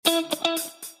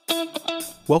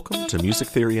Welcome to Music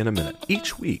Theory in a Minute.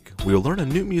 Each week, we will learn a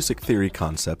new music theory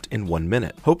concept in 1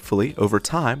 minute. Hopefully, over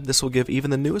time, this will give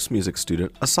even the newest music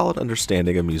student a solid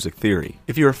understanding of music theory.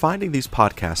 If you are finding these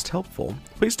podcasts helpful,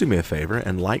 please do me a favor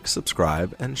and like,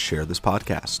 subscribe, and share this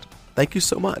podcast. Thank you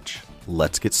so much.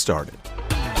 Let's get started.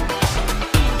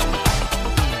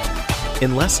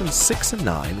 In lessons 6 and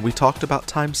 9, we talked about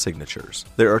time signatures.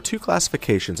 There are two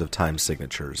classifications of time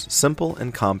signatures, simple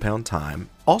and compound time,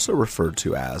 also referred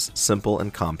to as simple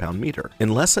and compound meter. In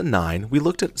lesson 9, we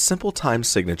looked at simple time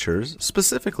signatures,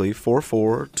 specifically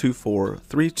 4/4, 2/4,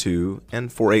 3/2,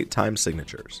 and 4/8 time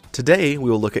signatures. Today, we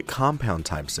will look at compound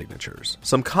time signatures.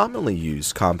 Some commonly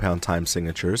used compound time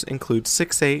signatures include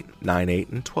 6/8, 9/8,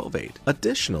 and 12/8.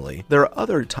 Additionally, there are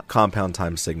other compound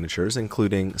time signatures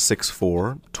including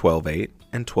 6/4, 12/8,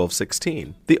 and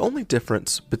 12/16. The only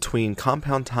difference between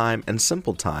compound time and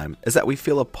simple time is that we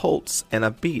feel a pulse and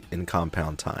a beat in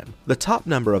compound time. The top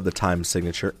number of the time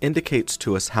signature indicates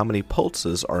to us how many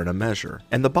pulses are in a measure,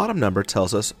 and the bottom number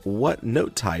tells us what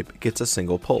note type gets a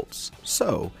single pulse.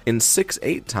 So, in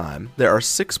 6/8 time, there are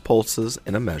 6 pulses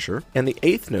in a measure, and the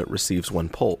 8th note receives 1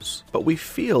 pulse, but we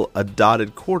feel a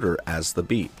dotted quarter as the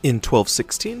beat. In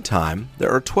 12/16 time,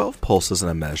 there are 12 pulses in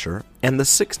a measure, and the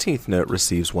 16th note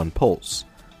receives 1 pulse,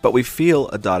 but we feel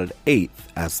a dotted 8th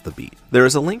as the beat. There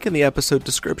is a link in the episode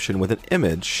description with an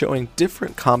image showing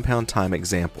different compound time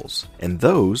examples, and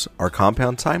those are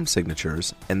compound time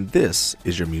signatures, and this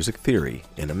is your music theory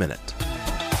in a minute.